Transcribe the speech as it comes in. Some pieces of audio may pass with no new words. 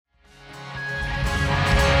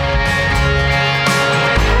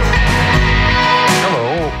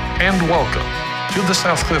to the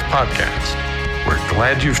Southcliff Podcast. We're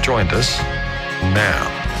glad you've joined us. Now,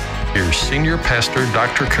 here's Senior Pastor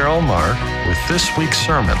Dr. Carol Marr with this week's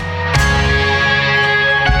sermon.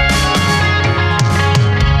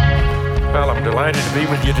 Well, I'm delighted to be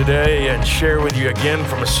with you today and share with you again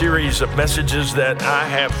from a series of messages that I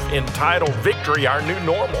have entitled Victory, Our New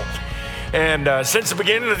Normal. And since the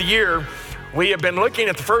beginning of the year, we have been looking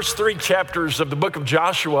at the first 3 chapters of the book of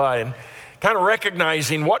Joshua and kind of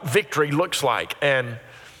recognizing what victory looks like. And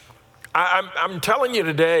I'm telling you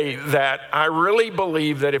today that I really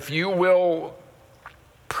believe that if you will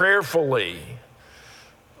prayerfully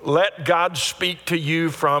let God speak to you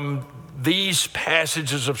from these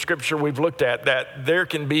passages of scripture we've looked at, that there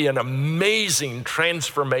can be an amazing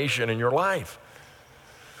transformation in your life.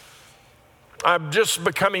 I'm just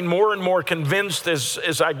becoming more and more convinced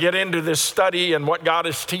as I get into this study and what God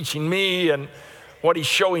is teaching me and what he's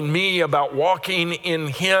showing me about walking in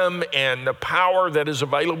him, and the power that is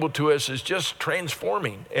available to us is just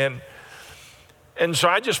transforming. And so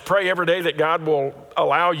I just pray every day that God will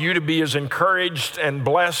allow you to be as encouraged and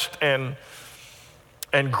blessed and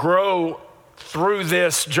grow through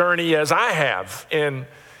this journey as I have in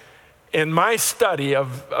my study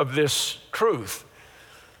of this truth.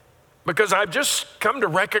 Because I've just come to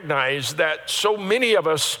recognize that so many of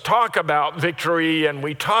us talk about victory, and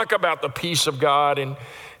we talk about the peace of God, and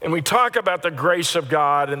we talk about the grace of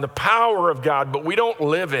God and the power of God, but we don't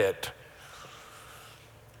live it.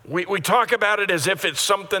 We talk about it as if it's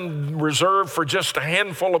something reserved for just a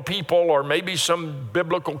handful of people or maybe some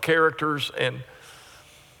biblical characters, and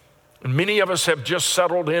many of us have just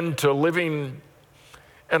settled into living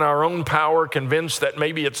in our own power, convinced that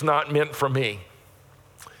maybe it's not meant for me.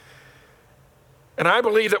 And I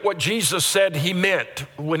believe that what Jesus said he meant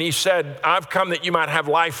when he said, I've come that you might have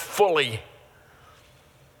life fully,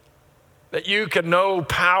 that you could know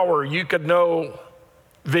power, you could know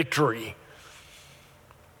victory.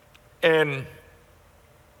 And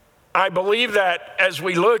I believe that as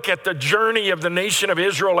we look at the journey of the nation of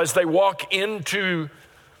Israel as they walk into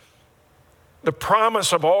the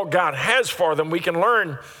promise of all God has for them, we can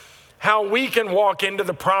learn how we can walk into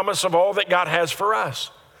the promise of all that God has for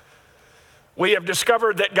us. We have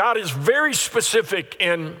discovered that God is very specific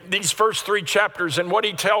in these first 3 chapters and what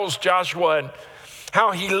he tells Joshua and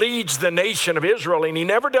how he leads the nation of Israel, and he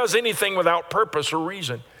never does anything without purpose or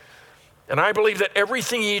reason. And I believe that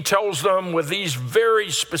everything he tells them with these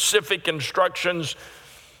very specific instructions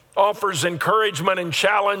offers encouragement and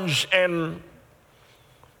challenge, and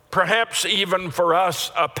perhaps even for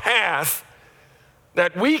us a path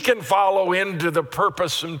that we can follow into the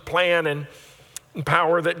purpose and plan and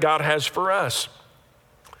power that God has for us.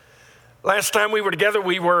 Last time we were together,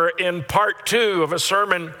 we were in part 2 of a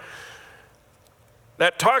sermon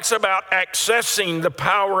that talks about accessing the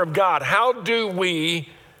power of God. How do we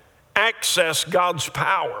access God's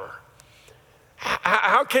power?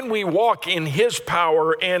 How can we walk in his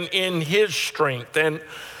power and in his strength? And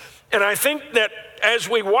I think that as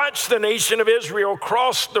we watch the nation of Israel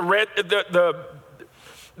cross the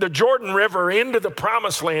Jordan River into the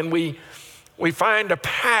promised land, we find a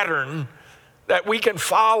pattern that we can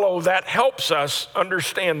follow that helps us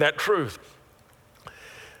understand that truth.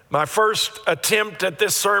 My first attempt at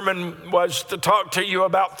this sermon was to talk to you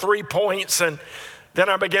about 3 points, and then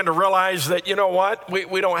I began to realize that, you know what,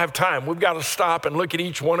 we don't have time. We've got to stop and look at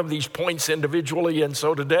each one of these points individually, and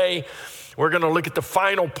so today we're going to look at the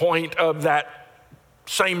final point of that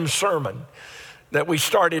same sermon that we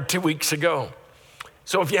started 2 weeks ago.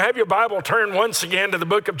 So if you have your Bible, turn once again to the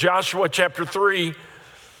book of Joshua chapter 3,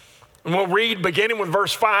 and we'll read beginning with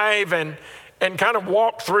verse 5 and kind of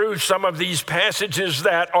walk through some of these passages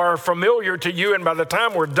that are familiar to you, and by the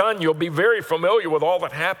time we're done, you'll be very familiar with all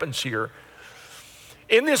that happens here.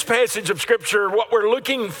 In this passage of scripture, what we're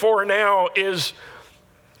looking for now is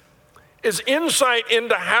insight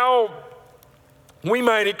into how we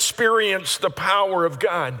might experience the power of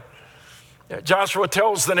God. Joshua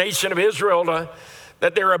tells the nation of Israel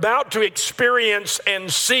that they're about to experience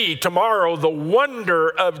and see tomorrow the wonder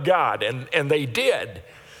of God. And they did.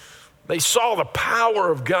 They saw the power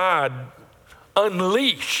of God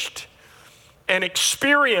unleashed and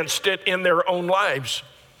experienced it in their own lives.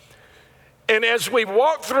 And as we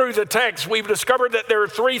walk through the text, we've discovered that there are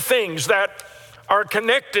 3 things that are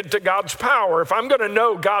connected to God's power. If I'm going to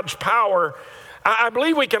know God's power, I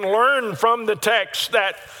believe we can learn from the text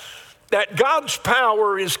that God's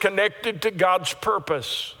power is connected to God's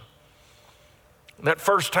purpose. And that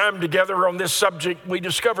first time together on this subject, we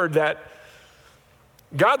discovered that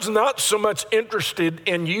God's not so much interested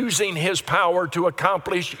in using his power to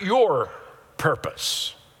accomplish your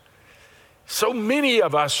purpose. So many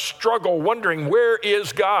of us struggle wondering, where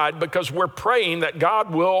is God? Because we're praying that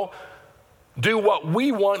God will do what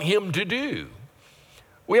we want him to do.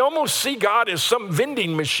 We almost see God as some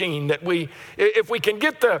vending machine that if we can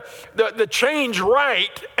get the change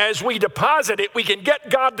right as we deposit it, we can get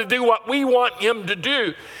God to do what we want him to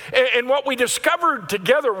do. And what we discovered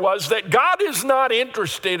together was that God is not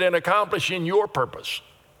interested in accomplishing your purpose,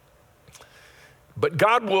 but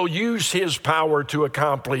God will use his power to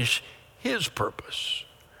accomplish his purpose.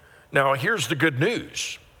 Now, here's the good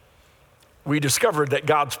news. We discovered that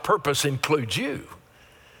God's purpose includes you.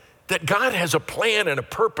 That God has a plan and a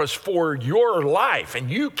purpose for your life,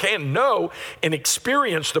 and you can know and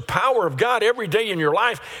experience the power of God every day in your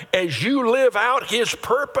life as you live out his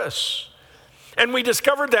purpose. And we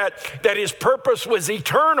discovered that his purpose was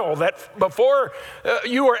eternal, that before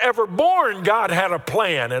you were ever born, God had a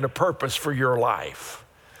plan and a purpose for your life.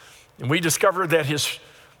 And we discovered that his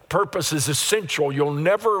purpose is essential. You'll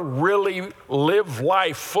never really live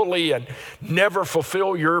life fully and never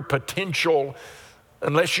fulfill your potential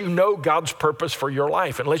unless you know God's purpose for your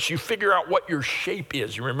life, unless you figure out what your shape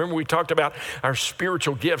is. You remember we talked about our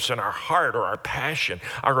spiritual gifts and our heart or our passion,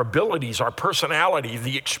 our abilities, our personality,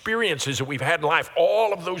 the experiences that we've had in life.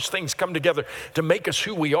 All of those things come together to make us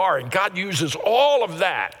who we are. And God uses all of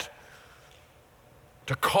that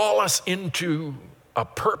to call us into a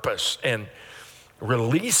purpose and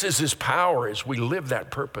releases his power as we live that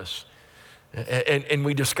purpose. And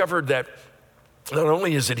we discovered that not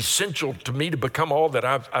only is it essential to me to become all that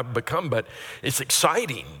I've become, but it's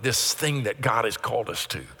exciting, this thing that God has called us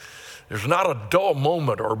to. There's not a dull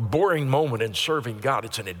moment or boring moment in serving God.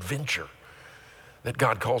 It's an adventure that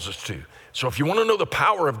God calls us to. So if you want to know the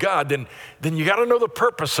power of God, then you got to know the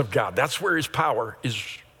purpose of God. That's where his power is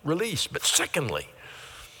released. But secondly,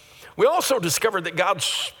 we also discovered that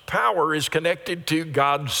God's power is connected to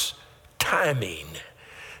God's timing.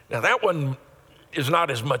 Now that one is not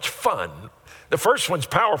as much fun. The first one's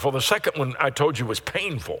powerful. The second one I told you was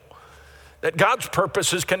painful. That God's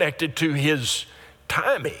purpose is connected to his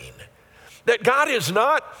timing. That God is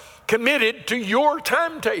not committed to your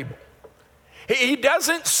timetable. He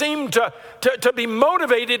doesn't seem to be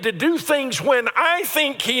motivated to do things when I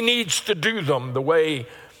think he needs to do them the way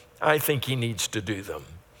I think he needs to do them.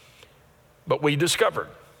 But we discovered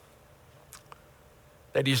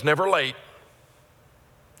that he's never late.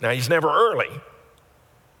 Now, he's never early,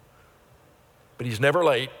 but he's never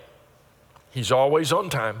late. He's always on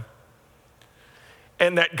time.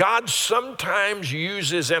 And that God sometimes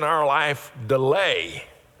uses in our life delay.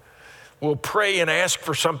 We'll pray and ask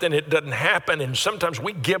for something, it doesn't happen, and sometimes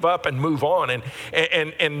we give up and move on.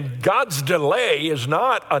 And God's delay is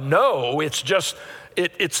not a no, it's just,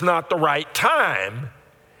 it's not the right time.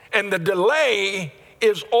 And the delay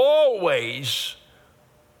is always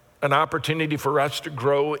an opportunity for us to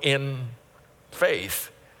grow in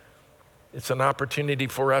faith. It's an opportunity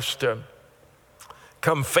for us to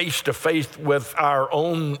come face to face with our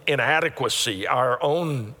own inadequacy, our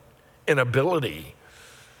own inability.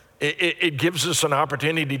 It gives us an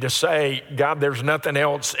opportunity to say, God, there's nothing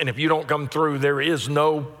else, and if you don't come through, there is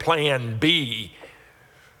no plan B.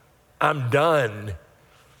 I'm done.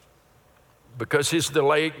 Because his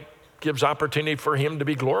delay gives opportunity for him to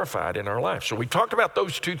be glorified in our life. So we talked about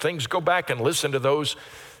those two things. Go back and listen to those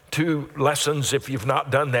two lessons if you've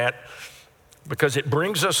not done that, because it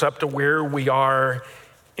brings us up to where we are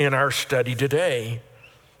in our study today.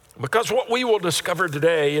 Because what we will discover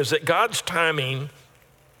today is that God's timing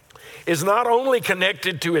is not only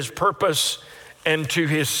connected to his purpose and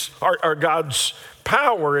to or God's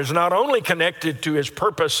power is not only connected to his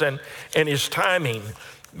purpose and his timing,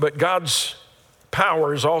 but God's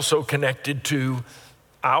power is also connected to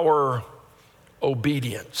our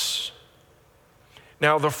obedience.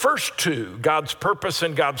 Now, the first two, God's purpose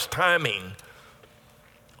and God's timing,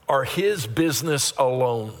 are his business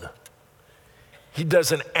alone. He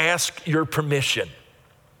doesn't ask your permission.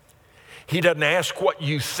 He doesn't ask what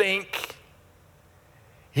you think.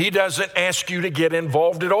 He doesn't ask you to get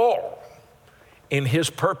involved at all in his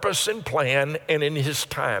purpose and plan and in his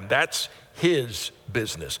time. That's his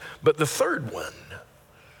business. But the third one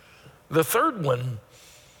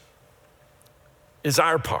is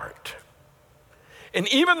our part. And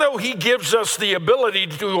even though he gives us the ability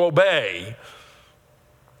to obey,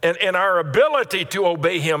 and our ability to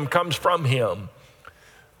obey him comes from him,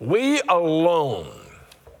 we alone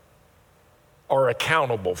are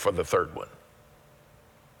accountable for the third one.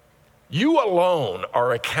 You alone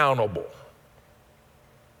are accountable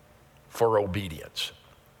for obedience.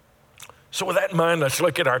 So with that in mind, let's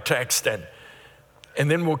look at our text, and And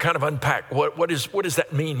then we'll kind of unpack what does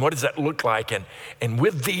that mean? What does that look like? And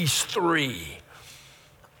with these three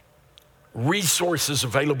resources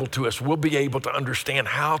available to us, we'll be able to understand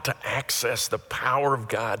how to access the power of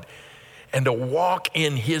God and to walk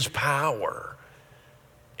in his power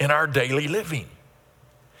in our daily living.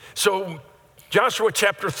 So Joshua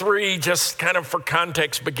chapter 3, just kind of for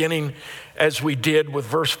context, beginning as we did with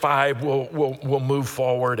verse 5, we'll move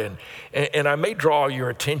forward. And I may draw your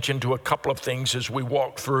attention to a couple of things as we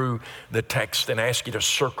walk through the text and ask you to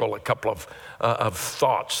circle a couple of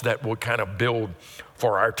thoughts that will kind of build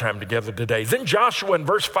for our time together today. Then Joshua in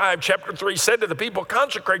verse 5, chapter 3, said to the people,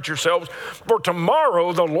 consecrate yourselves, for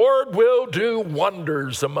tomorrow the Lord will do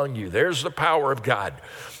wonders among you. There's the power of God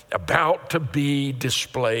about to be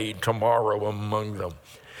displayed tomorrow among them.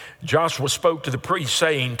 Joshua spoke to the priests,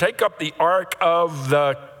 saying, take up the Ark of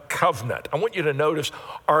the Covenant. I want you to notice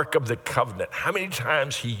Ark of the Covenant. How many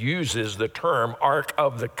times he uses the term Ark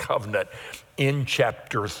of the Covenant in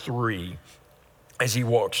chapter 3 as he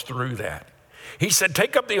walks through that. He said,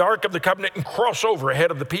 take up the Ark of the Covenant and cross over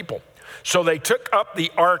ahead of the people. So they took up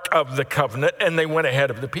the Ark of the Covenant and they went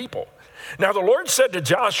ahead of the people. Now the Lord said to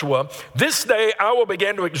Joshua, this day I will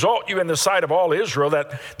begin to exalt you in the sight of all Israel,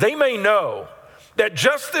 that they may know that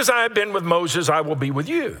just as I have been with Moses, I will be with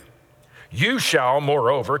you. You shall,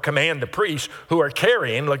 moreover, command the priests who are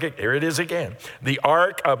carrying, look at, here it is again, the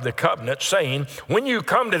Ark of the Covenant, saying, when you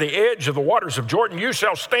come to the edge of the waters of Jordan, you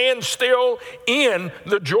shall stand still in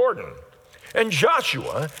the Jordan. And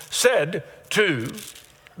Joshua said to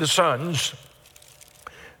the sons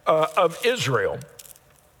of Israel,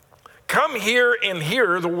 come here and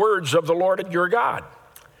hear the words of the Lord your God.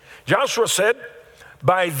 Joshua said,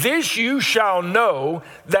 by this you shall know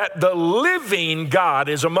that the living God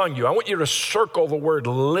is among you. I want you to circle the word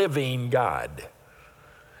living God.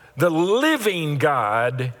 The living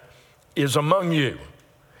God is among you.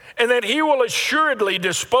 And that he will assuredly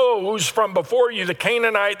dispose from before you the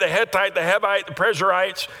Canaanite, the Hittite, the Hivite, the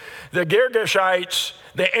Perizzites, the Girgashites,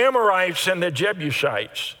 the Amorites, and the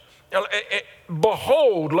Jebusites. Now,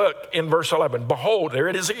 behold, look in verse 11, behold, there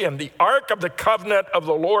it is again, the Ark of the Covenant of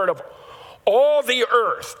the Lord of all the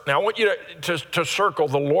earth. Now I want you to circle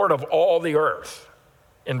the Lord of all the earth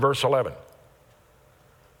in verse 11.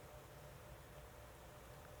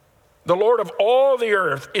 The Lord of all the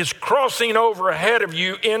earth is crossing over ahead of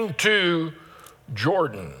you into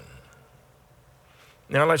Jordan.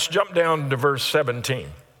 Now let's jump down to verse 17.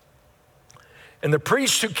 And the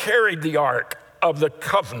priests who carried the Ark of the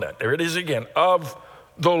Covenant, there it is again, of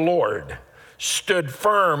the Lord, stood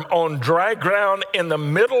firm on dry ground in the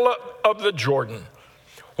middle of the Jordan,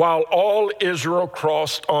 while all Israel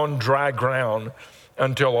crossed on dry ground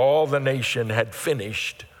until all the nation had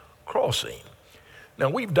finished crossing. Now,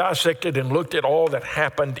 we've dissected and looked at all that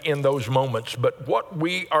happened in those moments, but what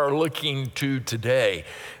we are looking to today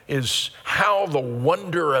is how the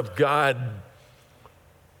wonder of God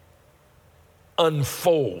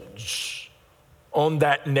unfolds on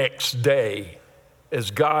that next day as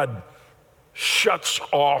God shuts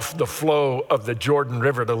off the flow of the Jordan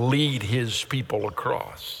River to lead his people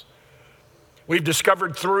across. We've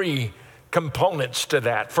discovered three components to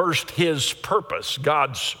that. First, his purpose,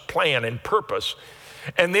 God's plan and purpose.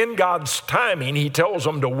 And then God's timing. He tells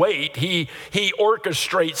them to wait. He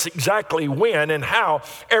orchestrates exactly when and how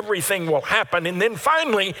everything will happen. And then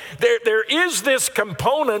finally, there is this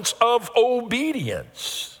component of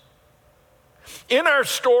obedience. In our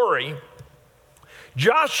story,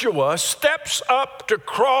 Joshua steps up to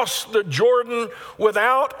cross the Jordan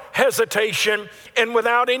without hesitation and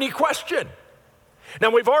without any question. Now,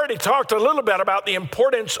 we've already talked a little bit about the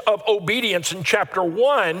importance of obedience in chapter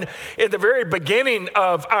 1 in the very beginning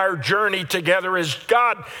of our journey together, as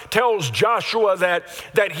God tells Joshua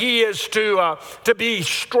that he is to be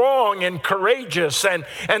strong and courageous, and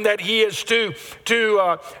that he is to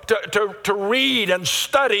read and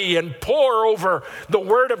study and pore over the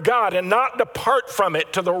Word of God and not depart from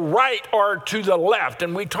it to the right or to the left.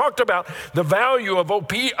 And we talked about the value of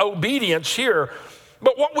obedience here.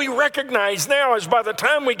 But what we recognize now is by the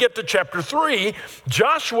time we get to chapter 3,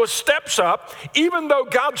 Joshua steps up, even though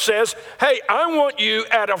God says, hey, I want you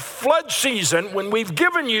at a flood season when we've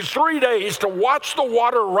given you 3 days to watch the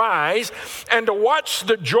water rise and to watch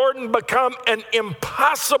the Jordan become an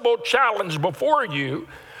impossible challenge before you,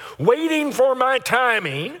 waiting for my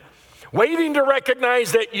timing, waiting to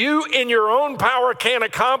recognize that you in your own power can't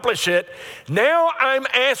accomplish it. Now I'm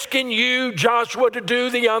asking you, Joshua, to do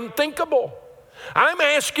the unthinkable. I'm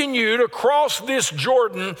asking you to cross this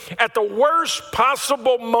Jordan at the worst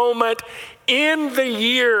possible moment in the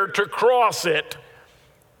year to cross it.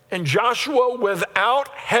 And Joshua, without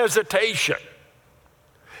hesitation,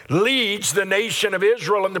 leads the nation of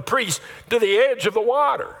Israel and the priests to the edge of the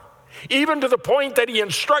water, even to the point that he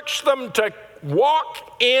instructs them to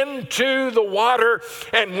walk into the water,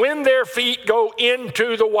 and when their feet go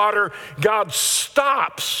into the water, God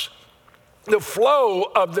stops the flow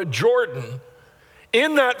of the Jordan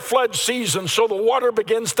in that flood season, so the water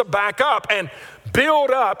begins to back up and build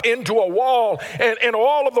up into a wall, and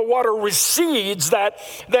all of the water recedes that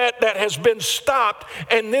has been stopped,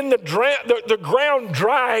 and then the ground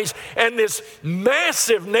dries, and this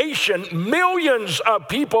massive nation, millions of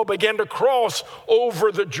people begin to cross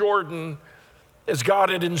over the Jordan as God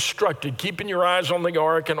had instructed, keeping your eyes on the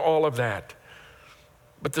ark and all of that.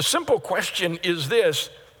 But the simple question is this: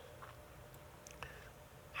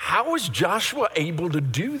 how is Joshua able to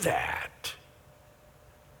do that?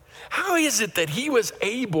 How is it that he was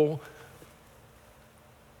able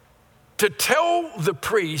to tell the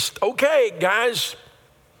priest, okay, guys,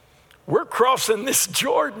 we're crossing this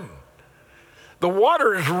Jordan. The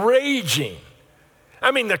water is raging.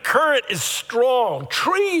 I mean, the current is strong.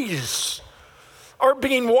 Trees are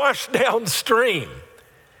being washed downstream.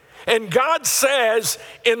 And God says,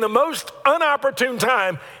 in the most unopportune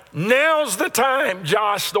time, now's the time,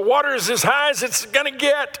 Josh. The water is as high as it's going to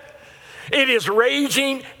get. It is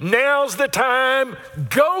raging. Now's the time.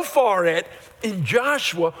 Go for it. And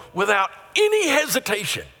Joshua, without any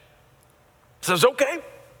hesitation, says, okay,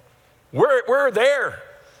 we're there.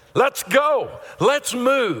 Let's go. Let's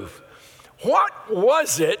move. What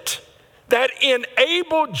was it that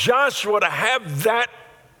enabled Joshua to have that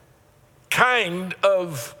kind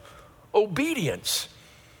of obedience?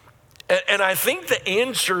 And I think the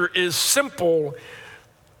answer is simple.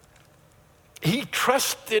 He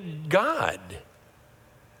trusted God.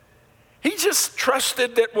 He just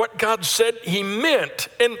trusted that what God said he meant.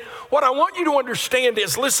 And what I want you to understand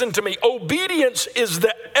is, listen to me, obedience is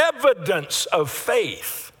the evidence of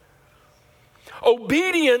faith.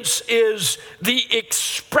 Obedience is the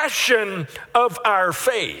expression of our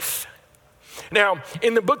faith. Now,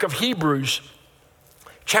 in the book of Hebrews,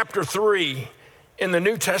 chapter 3, in the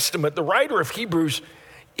New Testament, the writer of Hebrews,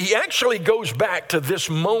 he actually goes back to this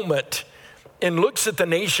moment and looks at the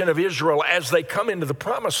nation of Israel as they come into the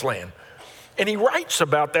promised land. And he writes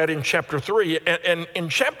about that in chapter 3. And in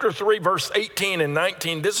chapter 3, verse 18 and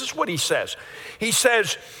 19, this is what he says. He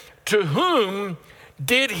says, to whom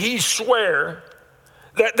did he swear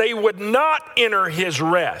that they would not enter his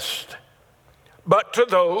rest, but to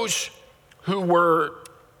those who were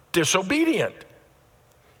disobedient?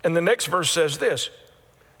 And the next verse says this,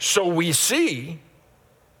 so we see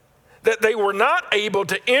that they were not able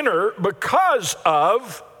to enter because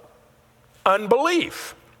of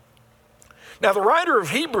unbelief. Now, the writer of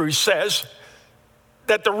Hebrews says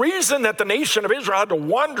that the reason that the nation of Israel had to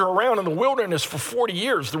wander around in the wilderness for 40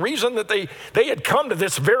 years, the reason that they had come to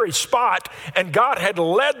this very spot and God had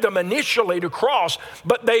led them initially to cross,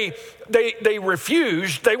 but they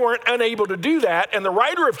refused, they weren't unable to do that. And the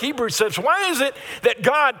writer of Hebrews says, why is it that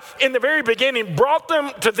God in the very beginning brought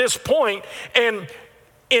them to this point and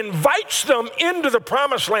invites them into the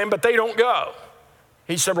promised land, but they don't go?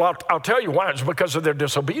 He said, well, I'll tell you why. It's because of their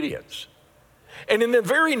disobedience. And in the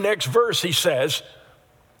very next verse, he says,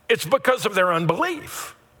 it's because of their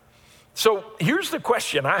unbelief. So here's the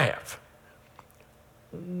question I have.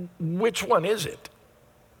 Which one is it?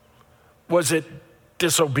 Was it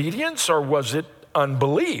disobedience or was it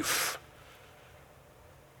unbelief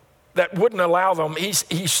that wouldn't allow them? He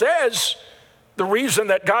says the reason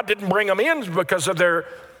that God didn't bring them in is because of their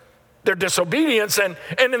disobedience. And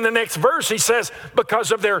in the next verse, he says,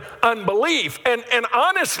 because of their unbelief. And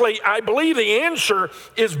honestly, I believe the answer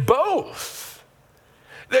is both.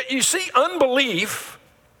 That you see, unbelief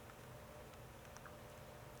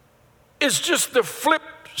is just the flip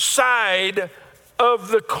side of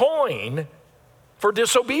the coin for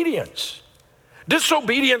disobedience.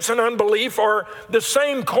 Disobedience and unbelief are the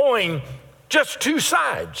same coin, just two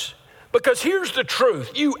sides. Because here's the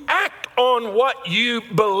truth. You act on what you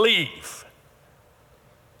believe,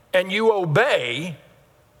 and you obey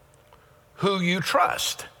who you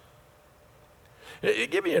trust. I'll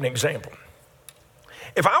give you an example.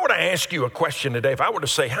 If I were to ask you a question today, if I were to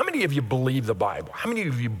say, how many of you believe the Bible? How many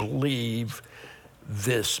of you believe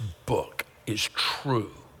this book is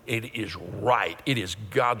true? It is right. It is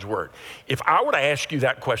God's word. If I were to ask you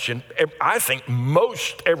that question, I think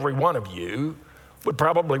most every one of you would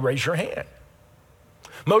probably raise your hand.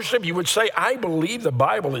 Most of you would say, I believe the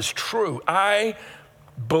Bible is true. I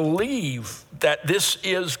believe that this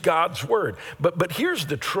is God's word. But here's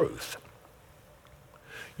the truth.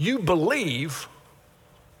 You believe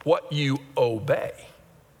what you obey.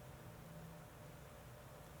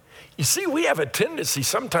 You see, we have a tendency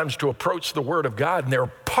sometimes to approach the Word of God, and there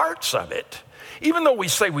are parts of it, even though we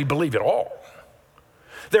say we believe it all,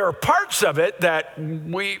 there are parts of it that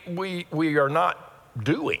we are not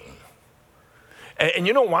doing. And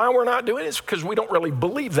you know why we're not doing it? It's because we don't really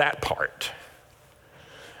believe that part.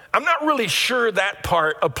 I'm not really sure that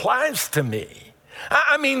part applies to me.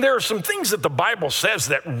 I mean, there are some things that the Bible says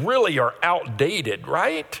that really are outdated,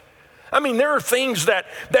 right? I mean, there are things that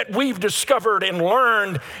we've discovered and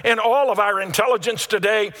learned in all of our intelligence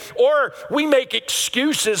today, or we make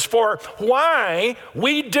excuses for why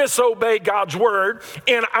we disobey God's word.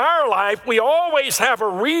 In our life, we always have a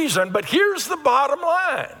reason, but here's the bottom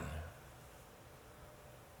line.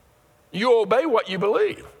 You obey what you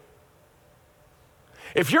believe.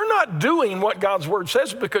 If you're not doing what God's word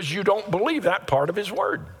says because you don't believe that part of his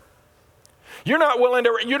word. You're not willing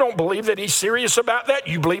to, you don't believe that he's serious about that.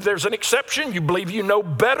 You believe there's an exception. You believe you know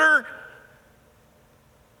better.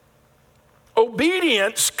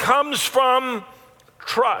 Obedience comes from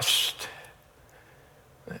trust.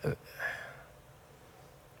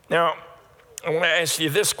 Now, I want to ask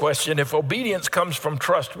you this question. If obedience comes from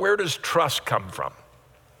trust, where does trust come from?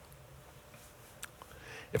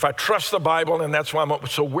 If I trust the Bible, and that's why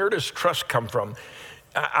so where does trust come from?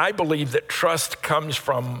 I believe that trust comes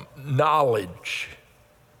from knowledge.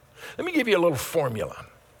 Let me give you a little formula.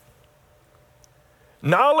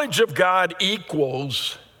 Knowledge of God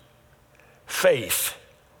equals faith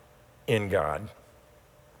in God.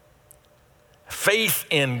 Faith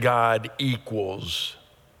in God equals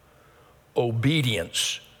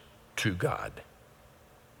obedience to God.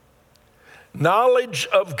 Knowledge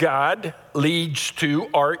of God leads to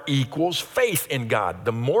or equals faith in God.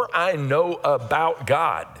 The more I know about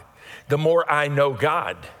God, the more I know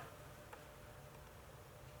God,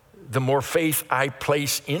 the more faith I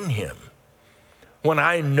place in him. When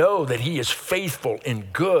I know that he is faithful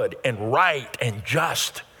and good and right and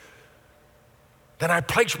just, then I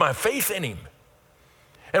place my faith in him.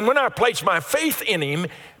 And when I place my faith in him,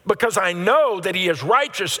 because I know that he is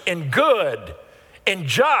righteous and good and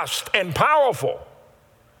just and powerful,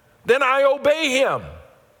 then I obey him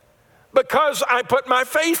because I put my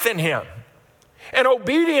faith in him. And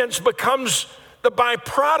obedience becomes the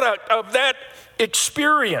byproduct of that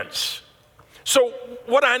experience. So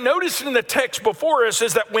what I noticed in the text before us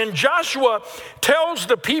is that when Joshua tells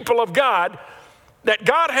the people of God that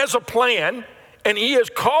God has a plan and he has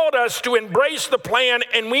called us to embrace the plan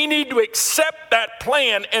and we need to accept that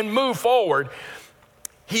plan and move forward,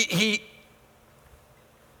 he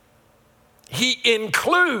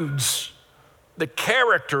includes the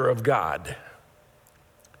character of God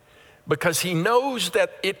because he knows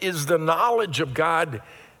that it is the knowledge of God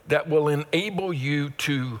that will enable you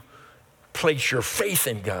to place your faith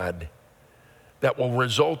in God that will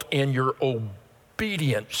result in your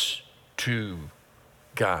obedience to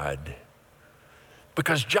God.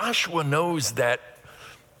 Because Joshua knows that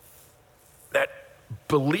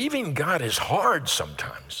believing God is hard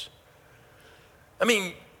sometimes. I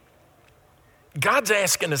mean, God's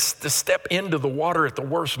asking us to step into the water at the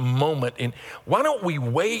worst moment. And why don't we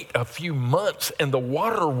wait a few months and the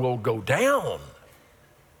water will go down?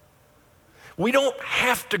 We don't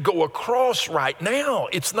have to go across right now.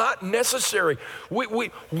 It's not necessary. Why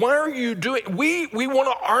are you doing? We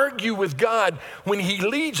want to argue with God when he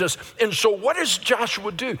leads us. And so what does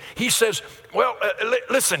Joshua do? He says, well,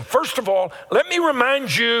 listen, first of all, let me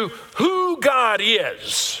remind you who God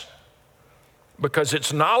is. Because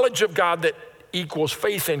it's knowledge of God that equals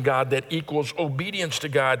faith in God, that equals obedience to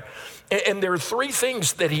God. And there are three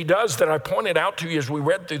things that he does that I pointed out to you as we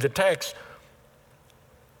read through the text.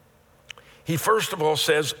 He first of all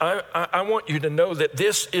says, I want you to know that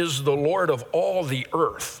this is the Lord of all the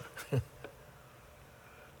earth.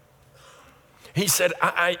 He said,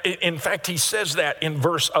 in fact, he says that in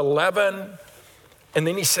verse 11, and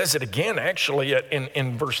then he says it again, actually,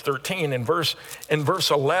 in verse 13. In verse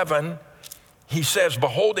 11, he says,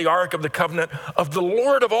 behold the ark of the covenant of the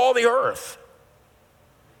Lord of all the earth.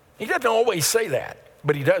 He doesn't always say that,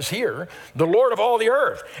 but he does here, the Lord of all the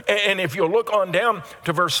earth. And if you'll look on down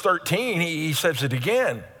to verse 13, he says it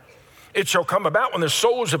again. It shall come about when the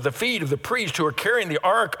soles of the feet of the priests who are carrying the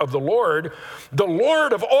ark of the Lord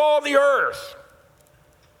of all the earth.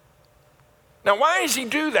 Now, why does he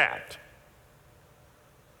do that?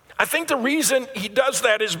 I think the reason he does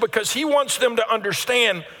that is because he wants them to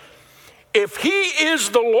understand if he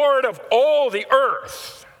is the Lord of all the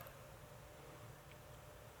earth,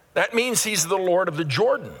 that means he's the Lord of the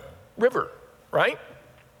Jordan River, right?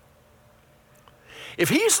 If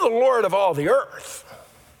he's the Lord of all the earth,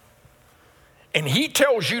 and he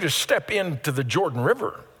tells you to step into the Jordan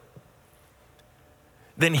River,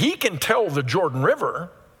 then he can tell the Jordan River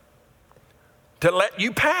to let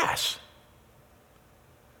you pass,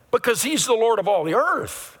 because he's the Lord of all the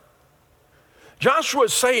earth.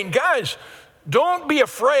 Joshua's saying, guys, don't be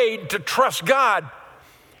afraid to trust God.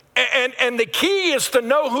 And the key is to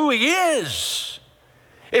know who he is.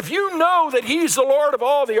 If you know that he's the Lord of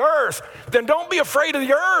all the earth, then don't be afraid of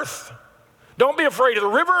the earth. Don't be afraid of the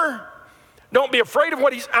river. Don't be afraid of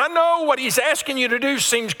I know what he's asking you to do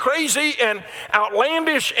seems crazy and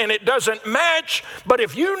outlandish and it doesn't match, but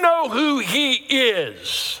if you know who he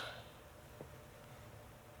is,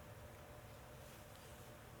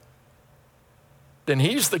 then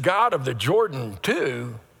he's the God of the Jordan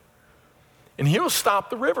too, and he'll stop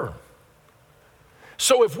the river.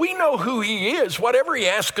 So if we know who he is, whatever he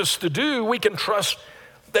asks us to do, we can trust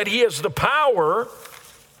that he has the power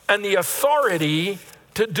and the authority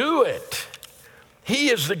to do it. He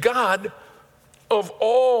is the God of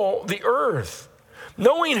all the earth.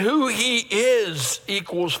 Knowing who he is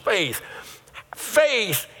equals faith.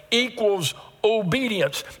 Faith equals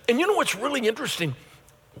obedience. And you know what's really interesting?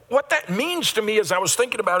 What that means to me as I was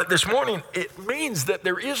thinking about it this morning, it means that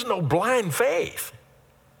there is no blind faith.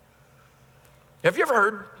 Have you ever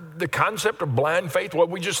heard the concept of blind faith? Well,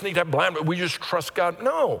 we just need to have we just trust God.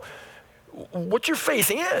 No. What's your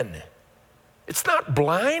faith in? It's not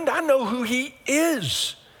blind. I know who he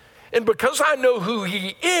is. And because I know who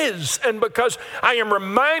he is, and because I am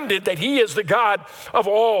reminded that he is the God of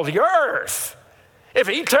all the earth, if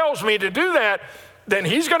he tells me to do that, then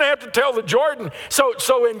he's going to have to tell the Jordan.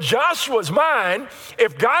 So in Joshua's mind,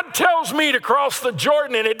 if God tells me to cross the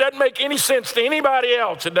Jordan and it doesn't make any sense to anybody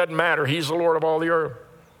else, it doesn't matter. He's the Lord of all the earth.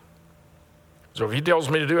 So if he tells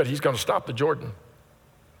me to do it, he's going to stop the Jordan.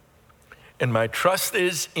 And my trust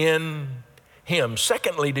is in him.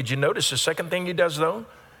 Secondly, did you notice the second thing he does though?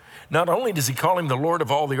 Not only does he call him the Lord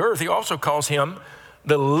of all the earth, he also calls him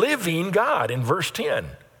the living God in verse 10.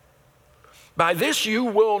 By this you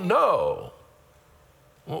will know.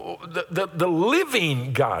 The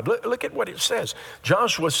living God. Look at what it says.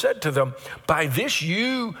 Joshua said to them, by this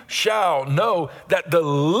you shall know that the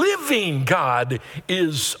living God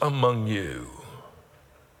is among you.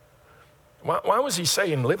 Why was he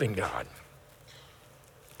saying living God?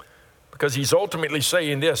 Because he's ultimately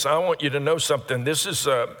saying this. I want you to know something. This is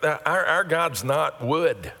our God's not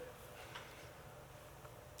wood,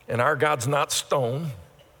 and our God's not stone,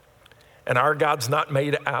 and our God's not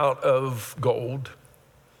made out of gold.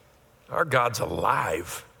 Our God's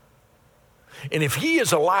alive. And if he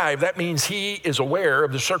is alive, that means he is aware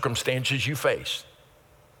of the circumstances you face.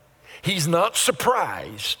 He's not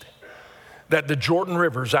surprised that the Jordan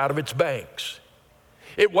River's out of its banks.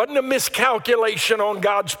 It wasn't a miscalculation on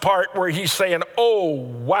God's part where he's saying, oh,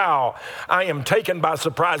 wow, I am taken by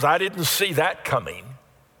surprise. I didn't see that coming.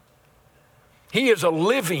 He is a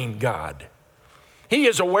living God. He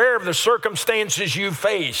is aware of the circumstances you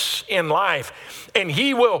face in life, and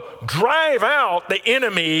he will drive out the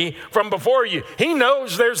enemy from before you. He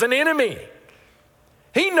knows there's an enemy.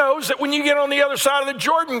 He knows that when you get on the other side of the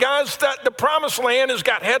Jordan, guys, that the promised land has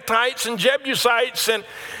got Hittites and Jebusites and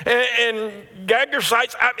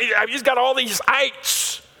Girgashites. He's got all these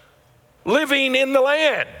ites living in the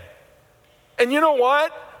land. And you know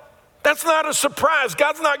what? That's not a surprise.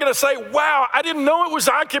 God's not going to say, wow, I didn't know it was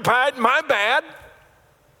occupied. My bad.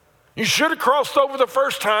 You should have crossed over the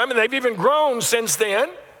first time, and they've even grown since then.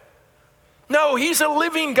 No, he's a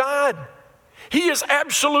living God. He is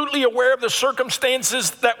absolutely aware of the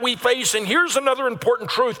circumstances that we face. And here's another important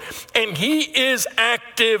truth, and he is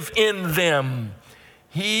active in them.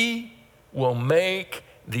 He will make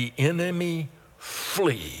the enemy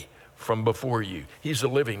flee from before you. He's a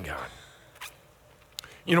living God.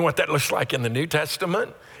 You know what that looks like in the New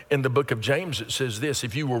Testament? In the book of James, it says this: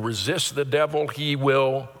 if you will resist the devil, he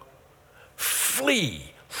will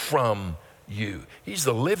flee from you. He's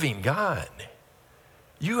the living God.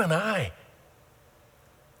 You and I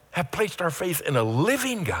have placed our faith in a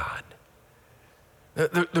living God.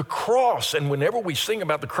 The cross, and whenever we sing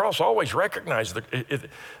about the cross, always recognize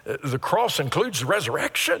the cross includes the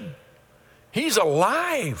resurrection. He's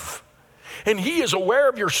alive, and he is aware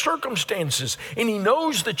of your circumstances, and he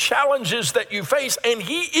knows the challenges that you face, and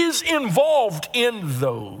he is involved in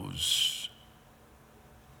those.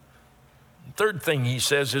 Third thing he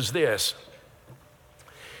says is this.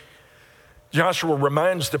 Joshua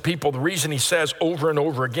reminds the people, the reason he says over and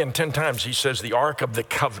over again, 10 times, he says the Ark of the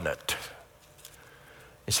Covenant,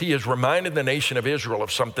 is he has reminded the nation of Israel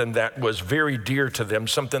of something that was very dear to them,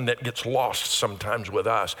 something that gets lost sometimes with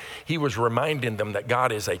us. He was reminding them that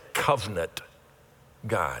God is a covenant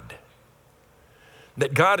God.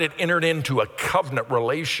 that God had entered into a covenant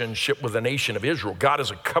relationship with the nation of Israel. God is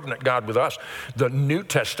a covenant God with us. The New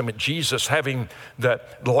Testament, Jesus having the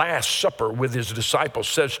Last Supper with his disciples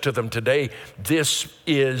says to them today, this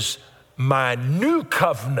is my new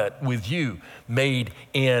covenant with you made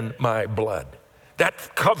in my blood.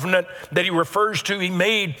 That covenant that he refers to, he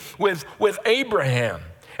made with Abraham.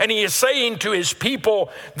 And he is saying to his people,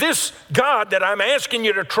 this God that I'm asking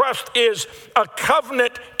you to trust is a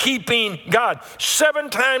covenant-keeping God. 7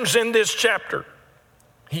 times in this chapter,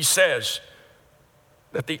 he says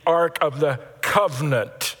that the Ark of the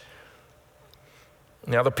Covenant.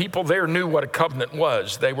 Now, the people there knew what a covenant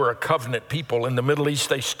was. They were a covenant people. In the Middle East,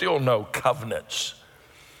 they still know covenants.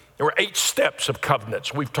 There were 8 steps of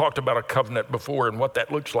covenants. We've talked about a covenant before and what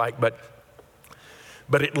that looks like, but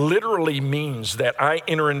it literally means that I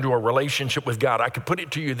enter into a relationship with God. I could put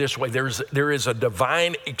it to you this way. There is a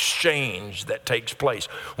divine exchange that takes place.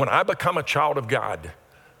 When I become a child of God,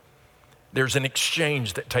 there's an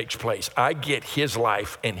exchange that takes place. I get his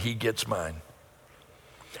life and he gets mine.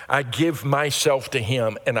 I give myself to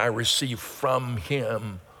him and I receive from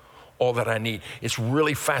him all that I need. It's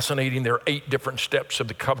really fascinating. There are 8 different steps of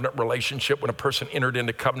the covenant relationship. When a person entered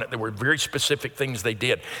into covenant, there were very specific things they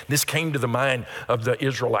did. This came to the mind of the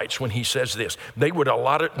Israelites when he says this. They would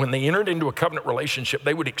when they entered into a covenant relationship,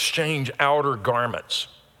 they would exchange outer garments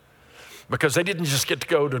because they didn't just get to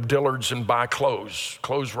go to Dillard's and buy clothes.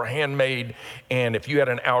 Clothes were handmade, and if you had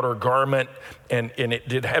an outer garment and it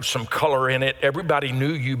did have some color in it, everybody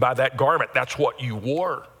knew you by that garment. That's what you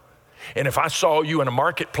wore. And if I saw you in a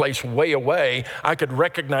marketplace way away, I could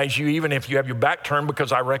recognize you even if you have your back turned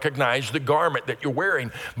because I recognize the garment that you're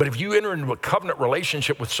wearing. But if you enter into a covenant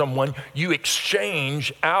relationship with someone, you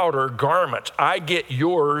exchange outer garments. I get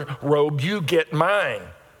your robe, you get mine.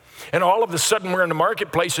 And all of a sudden we're in the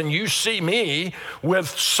marketplace and you see me with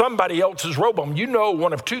somebody else's robe on. You know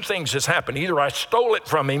one of 2 things has happened. Either I stole it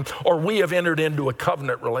from him or we have entered into a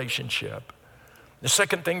covenant relationship. The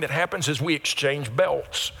second thing that happens is we exchange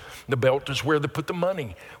belts. The belt is where they put the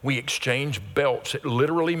money. We exchange belts. It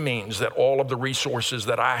literally means that all of the resources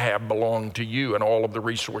that I have belong to you and all of the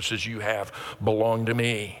resources you have belong to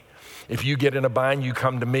me. If you get in a bind, you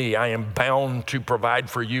come to me. I am bound to provide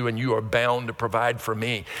for you and you are bound to provide for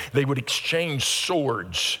me. They would exchange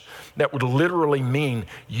swords. That would literally mean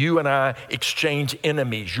you and I exchange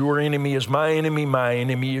enemies. Your enemy is my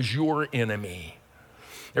enemy is your enemy.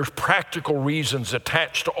 There's practical reasons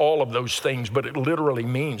attached to all of those things, but it literally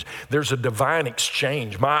means there's a divine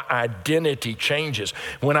exchange. My identity changes.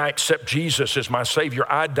 When I accept Jesus as my Savior,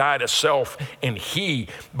 I die to self and he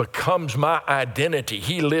becomes my identity.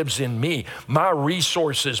 He lives in me. My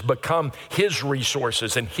resources become his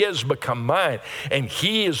resources and his become mine. And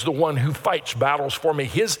he is the one who fights battles for me.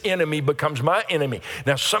 His enemy becomes my enemy.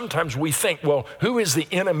 Now, sometimes we think, well, who is the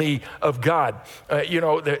enemy of God?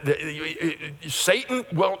 Satan?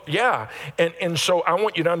 Well, yeah. And so I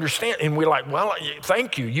want you to understand. And we're like, well,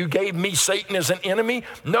 thank you. You gave me Satan as an enemy?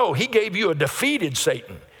 No, he gave you a defeated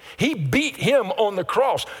Satan. He beat him on the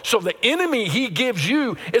cross. So the enemy he gives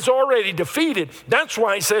you is already defeated. That's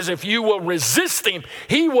why he says if you will resist him,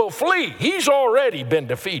 he will flee. He's already been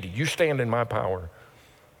defeated. You stand in my power.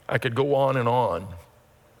 I could go on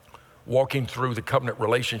walking through the covenant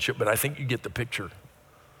relationship, but I think you get the picture.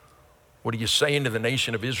 What are you saying to the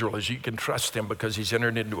nation of Israel is you can trust him because he's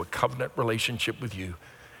entered into a covenant relationship with you.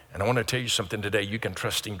 And I want to tell you something today. You can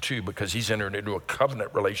trust him too because he's entered into a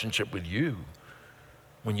covenant relationship with you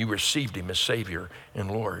when you received him as Savior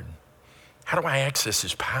and Lord. How do I access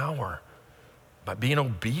his power? By being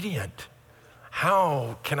obedient.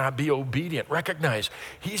 How can I be obedient? Recognize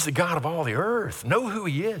he's the God of all the earth. Know who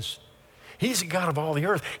he is. He's the God of all the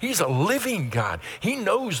earth. He's a living God. He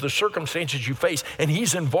knows the circumstances you face, and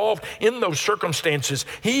he's involved in those circumstances.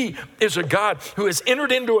 He is a God who has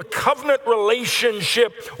entered into a covenant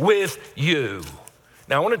relationship with you.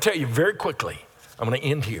 Now, I want to tell you very quickly, I'm going to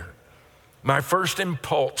end here. My first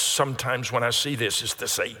impulse sometimes when I see this is to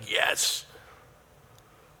say, yes,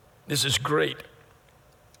 this is great.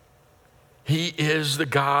 He is the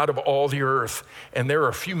God of all the earth, and there are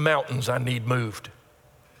a few mountains I need moved.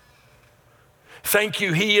 Thank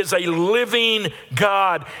you, he is a living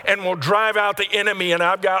God and will drive out the enemy, and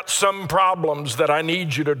I've got some problems that I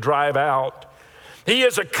need you to drive out. He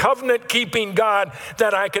is a covenant-keeping God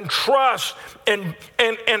that I can trust and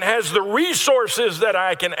has the resources that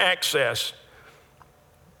I can access.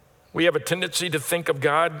 We have a tendency to think of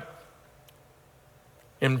God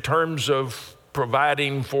in terms of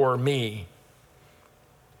providing for me.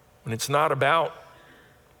 And it's not about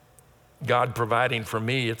God providing for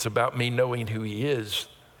me, it's about me knowing who he is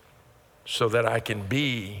so that I can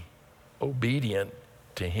be obedient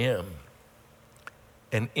to him.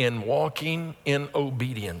 And in walking in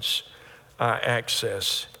obedience, I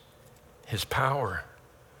access his power.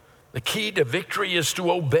 The key to victory is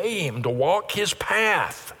to obey him, to walk his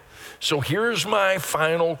path. So here's my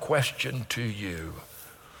final question to you.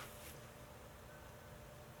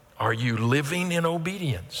 Are you living in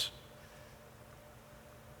obedience?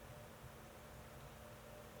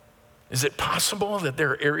 Is it possible that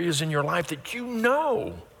there are areas in your life that you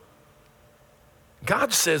know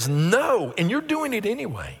God says no, and you're doing it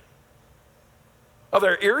anyway? Are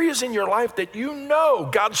there areas in your life that you know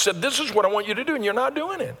God said, this is what I want you to do, and you're not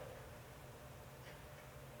doing it?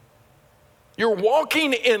 You're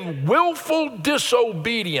walking in willful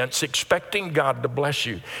disobedience, expecting God to bless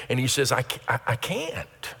you. And he says, I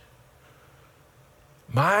can't.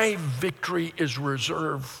 My victory is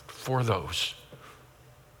reserved for those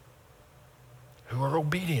who are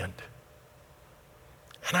obedient.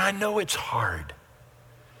 And I know it's hard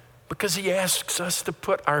because he asks us to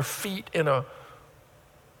put our feet in a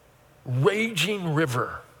raging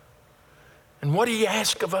river. And what he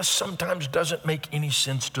asks of us sometimes doesn't make any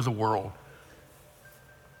sense to the world.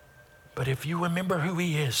 But if you remember who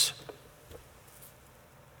he is,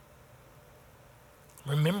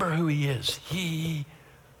 he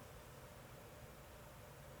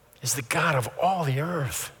is the God of all the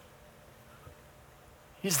earth.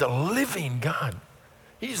 He's the living God.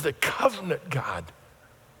 He's the covenant God.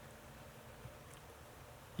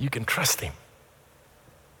 You can trust him.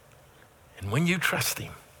 And when you trust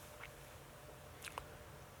him,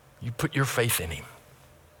 you put your faith in him.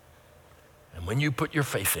 And when you put your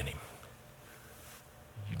faith in him,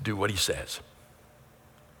 you do what he says.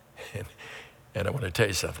 And I want to tell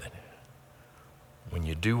you something. When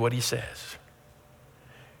you do what he says,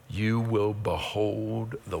 you will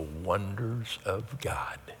behold the wonders of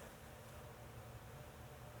God.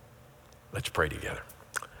 Let's pray together.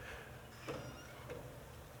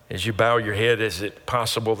 As you bow your head, is it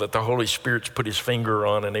possible that the Holy Spirit's put his finger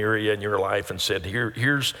on an area in your life and said,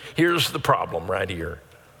 here's the problem right here?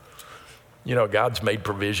 You know, God's made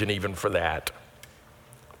provision even for that.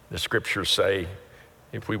 The scriptures say,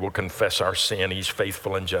 if we will confess our sin, he's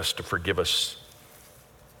faithful and just to forgive us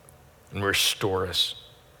and restore us.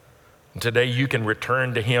 And today you can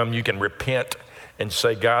return to him, you can repent and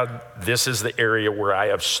say, God, this is the area where I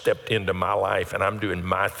have stepped into my life and I'm doing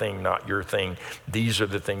my thing, not your thing. These are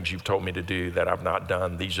the things you've told me to do that I've not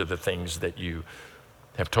done. These are the things that you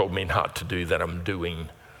have told me not to do that I'm doing.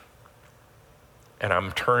 And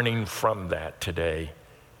I'm turning from that today.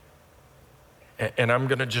 And I'm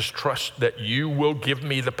going to just trust that you will give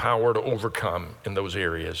me the power to overcome in those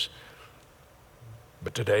areas.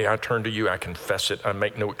 But today I turn to you, I confess it, I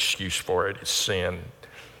make no excuse for it, it's sin.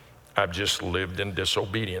 I've just lived in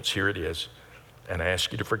disobedience, here it is. And I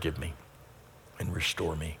ask you to forgive me and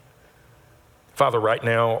restore me. Father, right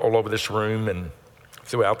now, all over this room and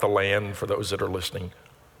throughout the land, for those that are listening,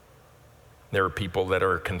 there are people that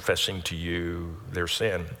are confessing to you their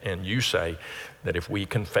sin. And you say that if we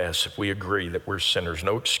confess, if we agree that we're sinners,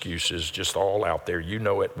 no excuses, just all out there, you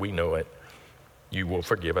know it, we know it, you will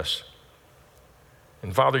forgive us.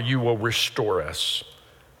 And Father, you will restore us.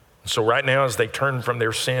 So right now, as they turn from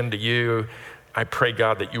their sin to you, I pray,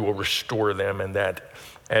 God, that you will restore them and that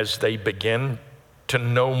as they begin to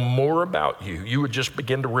know more about you, you would just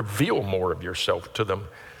begin to reveal more of yourself to them.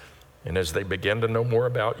 And as they begin to know more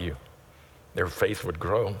about you, their faith would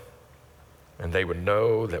grow and they would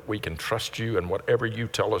know that we can trust you and whatever you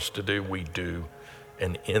tell us to do, we do.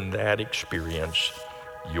 And in that experience,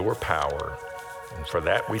 your power. And for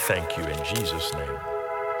that, we thank you in Jesus' name.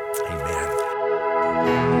 Amen.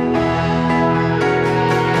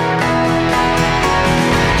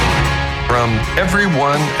 From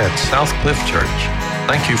everyone at Southcliff Church,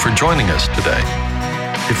 thank you for joining us today.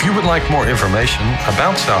 If you would like more information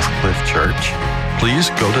about Southcliff Church,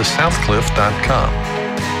 please go to southcliff.com.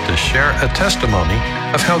 To share a testimony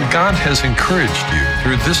of how God has encouraged you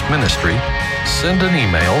through this ministry, send an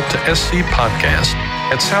email to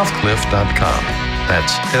scpodcast@southcliff.com.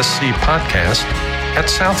 That's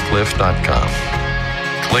scpodcast@southcliff.com.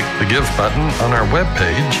 Click the Give button on our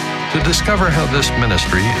webpage to discover how this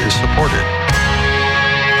ministry is supported.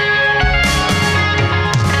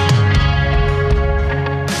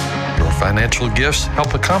 Your financial gifts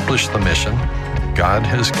help accomplish the mission God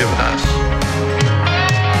has given us.